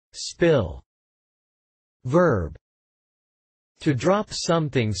Spill. Verb. To drop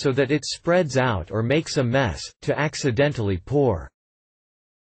something so that it spreads out or makes a mess, to accidentally pour.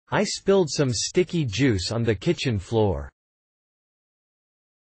 I spilled some sticky juice on the kitchen floor.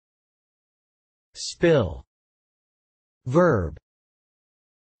 Spill. Verb.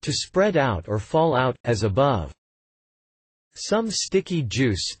 To spread out or fall out, as above. Some sticky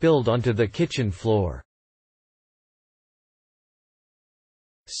juice spilled onto the kitchen floor.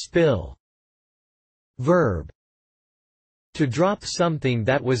 Spill. Verb. To drop something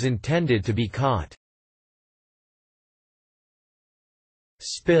that was intended to be caught.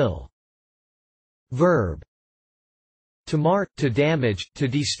 Spill. Verb. To mar, to damage, to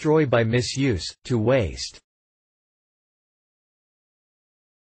destroy by misuse, to waste.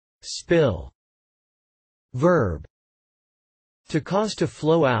 Spill. Verb. To cause to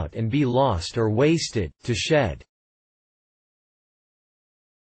flow out and be lost or wasted, to shed.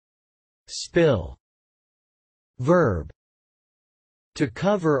 Spill. Verb. To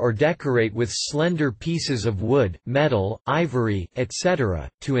cover or decorate with slender pieces of wood, metal, ivory, etc.,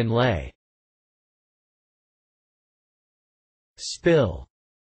 to inlay. Spill.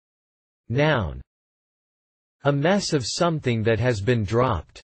 Noun. A mess of something that has been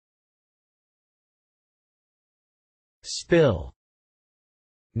dropped. Spill.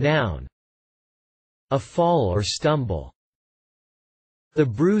 Noun. A fall or stumble. The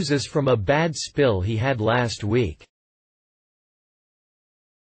bruises from a bad spill he had last week.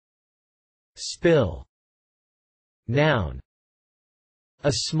 Spill. Noun.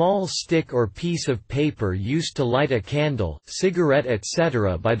 A small stick or piece of paper used to light a candle, cigarette,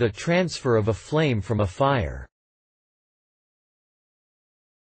 etc. by the transfer of a flame from a fire.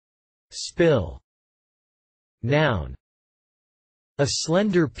 Spill. Noun. A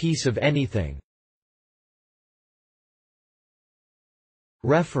slender piece of anything.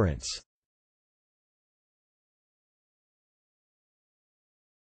 Reference.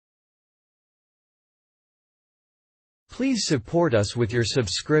 Please support us with your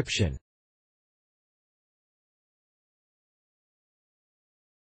subscription.